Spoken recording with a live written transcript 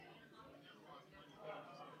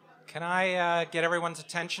Can I get everyone's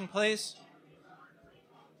attention, please?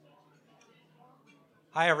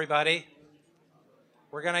 Hi, everybody.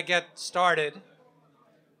 We're going to get started.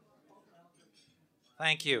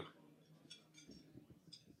 Thank you.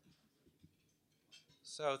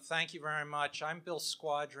 So thank you very much. I'm Bill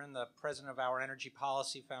Squadron, the president of Our Energy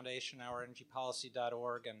Policy Foundation,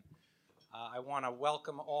 OurEnergyPolicy.org, and I want to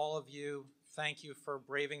welcome all of you. Thank you for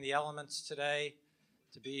braving the elements today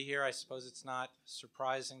to be here. I suppose it's not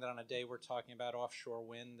surprising that on a day we're talking about offshore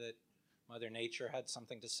wind that Mother Nature had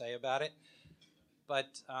something to say about it.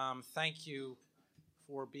 But thank you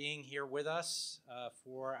for being here with us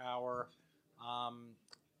for our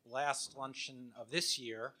last luncheon of this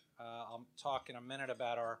year. I'll talk in a minute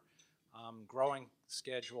about our growing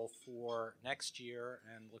schedule for next year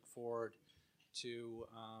and look forward to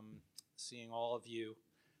seeing all of you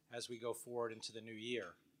as we go forward into the new year.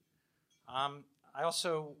 I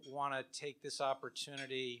also want to take this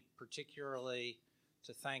opportunity particularly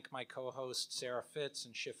to thank my co-hosts Sarah Fitz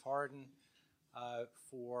and Schiff Harden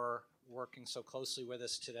for working so closely with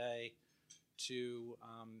us today to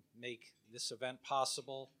make this event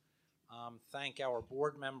possible. Thank our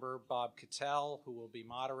board member, Bob Cattell, who will be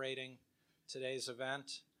moderating today's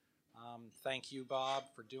event. Thank you, Bob,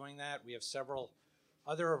 for doing that. We have several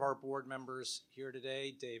other of our board members here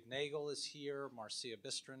today. Dave Nagel is here. Marcia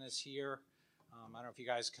Bistrin is here. I don't know if you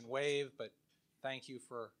guys can wave, but thank you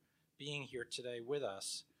for being here today with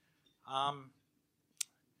us. I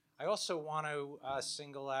also want to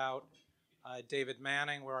single out David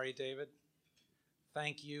Manning. Where are you, David?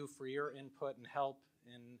 Thank you for your input and help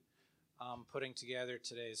in putting together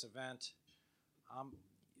today's event.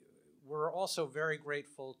 We're also very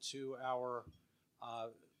grateful to our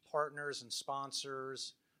partners and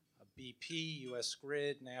sponsors, BP, US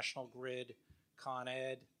Grid, National Grid, Con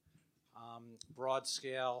Ed,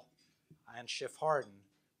 Broadscale, and Schiff Harden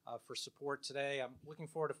for support today. I'm looking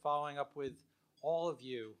forward to following up with all of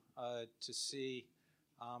you to see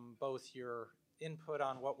both your input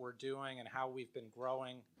on what we're doing and how we've been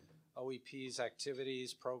growing OEP's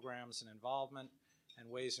activities, programs, and involvement, and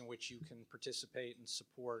ways in which you can participate and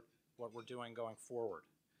support what we're doing going forward.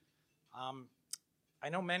 I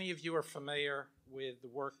know many of you are familiar with the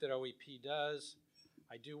work that OEP does.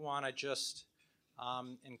 I do want to just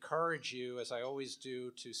encourage you, as I always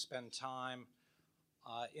do, to spend time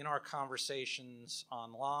in our conversations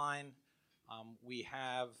online. We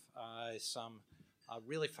have some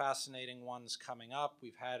really fascinating ones coming up.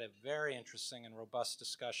 We've had a very interesting and robust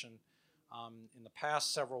discussion in the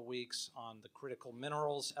past several weeks on the critical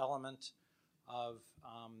minerals element of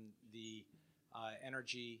the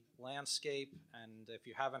energy landscape. And if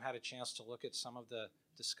you haven't had a chance to look at some of the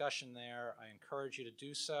discussion there, I encourage you to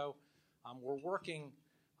do so. We're working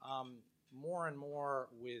more and more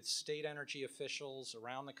with state energy officials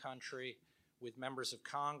around the country, with members of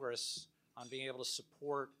Congress on being able to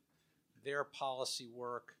support their policy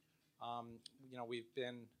work. We've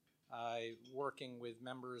been working with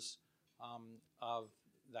members of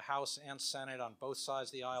the House and Senate on both sides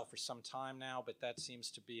of the aisle for some time now, but that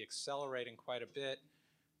seems to be accelerating quite a bit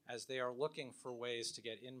as they are looking for ways to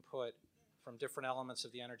get input from different elements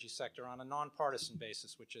of the energy sector on a nonpartisan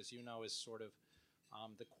basis, which, as you know, is sort of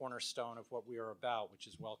the cornerstone of what we are about, which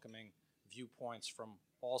is welcoming viewpoints from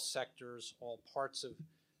all sectors, all parts of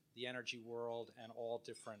the energy world, and all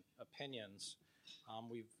different opinions.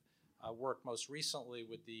 We've worked most recently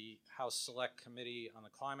with the House Select Committee on the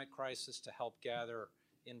Climate Crisis to help gather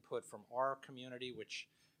input from our community, which,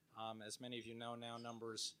 as many of you know now,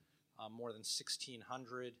 numbers more than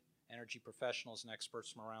 1,600 energy professionals and experts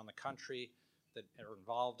from around the country that are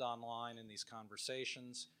involved online in these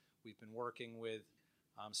conversations. We've been working with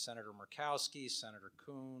Senator Murkowski, Senator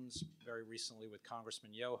Coons, very recently with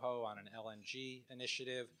Congressman Yoho on an LNG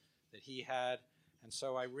initiative that he had. And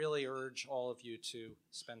so I really urge all of you to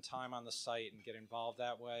spend time on the site and get involved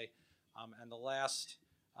that way. And the last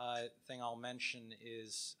thing I'll mention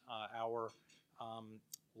is our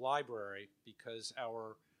library, because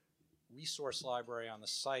our resource library on the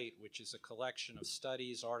site, which is a collection of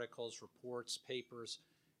studies, articles, reports, papers,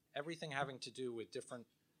 everything having to do with different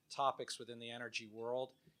topics within the energy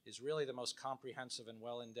world, is really the most comprehensive and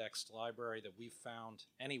well-indexed library that we've found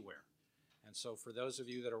anywhere. And so for those of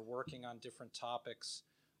you that are working on different topics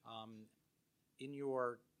in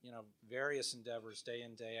your various endeavors day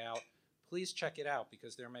in, day out, please check it out,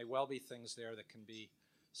 because there may well be things there that can be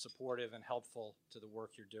supportive and helpful to the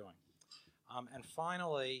work you're doing. And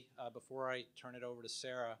finally, before I turn it over to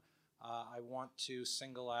Sarah, I want to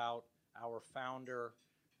single out our founder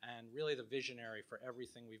and really the visionary for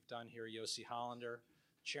everything we've done here, Yossi Hollander,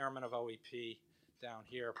 chairman of OEP down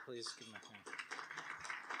here. Please give him a hand.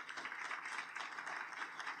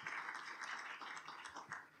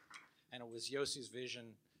 and it was Yossi's vision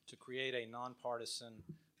to create a nonpartisan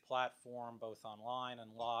platform, both online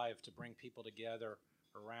and live, to bring people together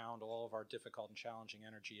around all of our difficult and challenging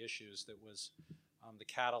energy issues that was the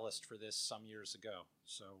catalyst for this some years ago.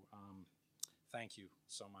 So thank you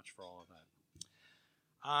so much for all of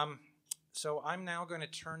that. So I'm now going to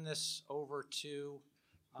turn this over to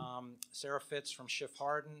Sarah Fitz from Schiff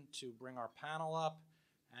Harden to bring our panel up.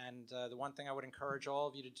 And the one thing I would encourage all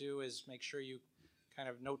of you to do is make sure you kind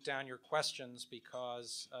of note down your questions,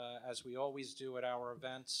 because as we always do at our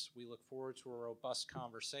events, we look forward to a robust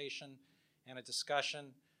conversation and a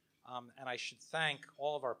discussion. And I should thank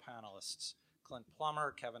all of our panelists, Clint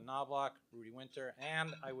Plummer, Kevin Knobloch, Rudy Winter,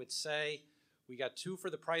 and I would say we got 2 for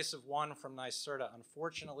the price of 1 from NYSERDA.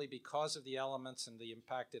 Unfortunately, because of the elements and the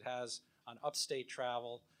impact it has on upstate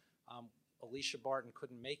travel, Alicia Barton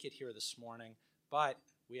couldn't make it here this morning, but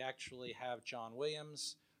we actually have John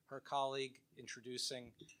Williams, her colleague,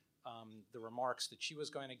 introducing the remarks that she was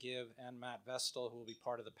going to give, and Matt Vestal, who will be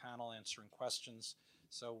part of the panel answering questions.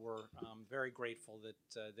 So we're very grateful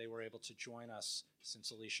that they were able to join us,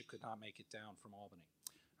 since Alicia could not make it down from Albany.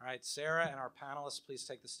 All right, Sarah and our panelists, please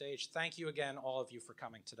take the stage. Thank you again, all of you, for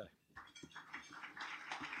coming today.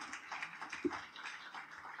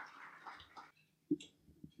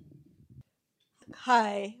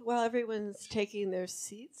 Hi. While everyone's taking their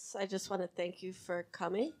seats, I just want to thank you for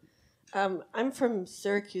coming. I'm from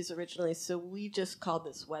Syracuse originally, so we just call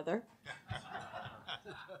this weather.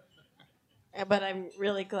 But I'm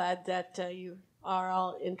really glad that you are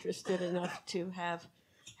all interested enough to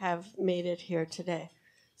have made it here today.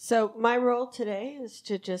 So my role today is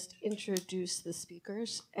to just introduce the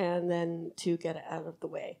speakers and then to get it out of the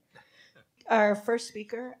way. Our first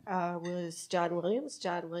speaker was John Williams.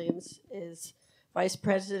 John Williams is Vice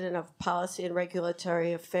President of Policy and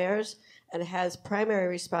Regulatory Affairs and has primary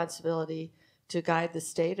responsibility to guide the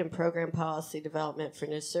state and program policy development for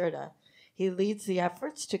NYSERDA. He leads the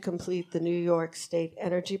efforts to complete the New York State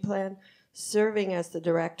Energy Plan, serving as the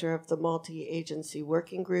director of the multi-agency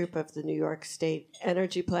working group of the New York State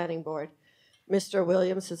Energy Planning Board. Mr.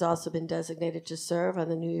 Williams has also been designated to serve on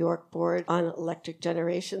the New York Board on Electric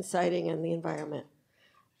Generation Siting and the Environment.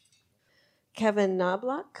 Kevin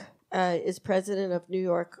Knobloch is president of New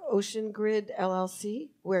York Ocean Grid,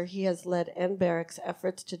 LLC, where he has led NBAREC's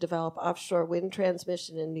efforts to develop offshore wind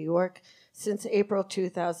transmission in New York since April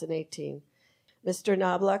 2018. Mr.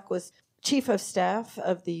 Knobloch was Chief of Staff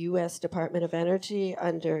of the U.S. Department of Energy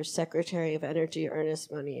under Secretary of Energy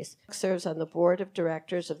Ernest Moniz. Serves on the Board of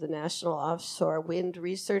Directors of the National Offshore Wind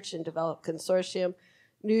Research and Development Consortium,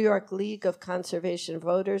 New York League of Conservation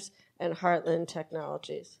Voters, and Heartland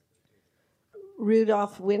Technologies.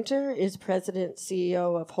 Rudolph Winter is President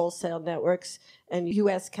CEO of Wholesale Networks and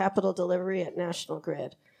U.S. Capital Delivery at National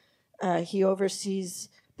Grid. He oversees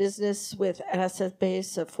business with an asset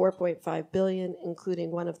base of $4.5 billion, including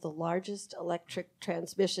one of the largest electric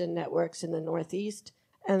transmission networks in the Northeast,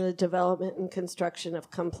 and the development and construction of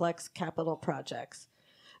complex capital projects.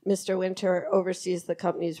 Mr. Winter oversees the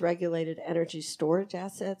company's regulated energy storage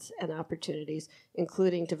assets and opportunities,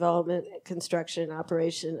 including development, construction, and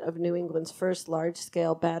operation of New England's first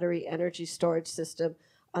large-scale battery energy storage system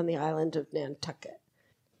on the island of Nantucket.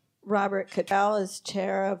 Robert Cottrell is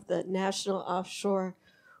chair of the National Offshore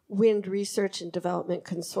Wind Research and Development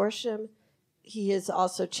Consortium. He is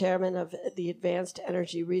also chairman of the Advanced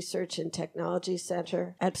Energy Research and Technology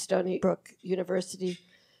Center at Stony Brook University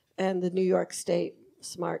and the New York State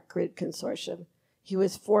Smart Grid Consortium. He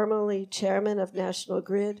was formerly chairman of National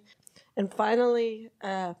Grid. And finally,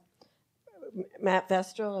 Matt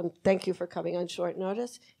Vestal, and thank you for coming on short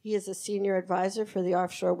notice. He is a senior advisor for the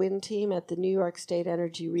offshore wind team at the New York State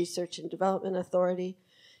Energy Research and Development Authority.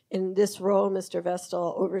 In this role, Mr.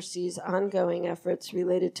 Vestal oversees ongoing efforts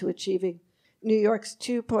related to achieving New York's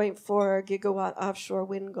 2.4 gigawatt offshore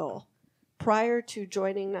wind goal. Prior to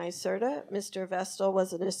joining NYSERDA, Mr. Vestal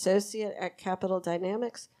was an associate at Capital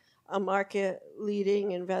Dynamics, a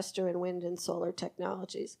market-leading investor in wind and solar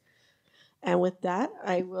technologies. And with that,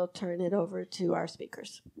 I will turn it over to our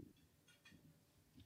speakers.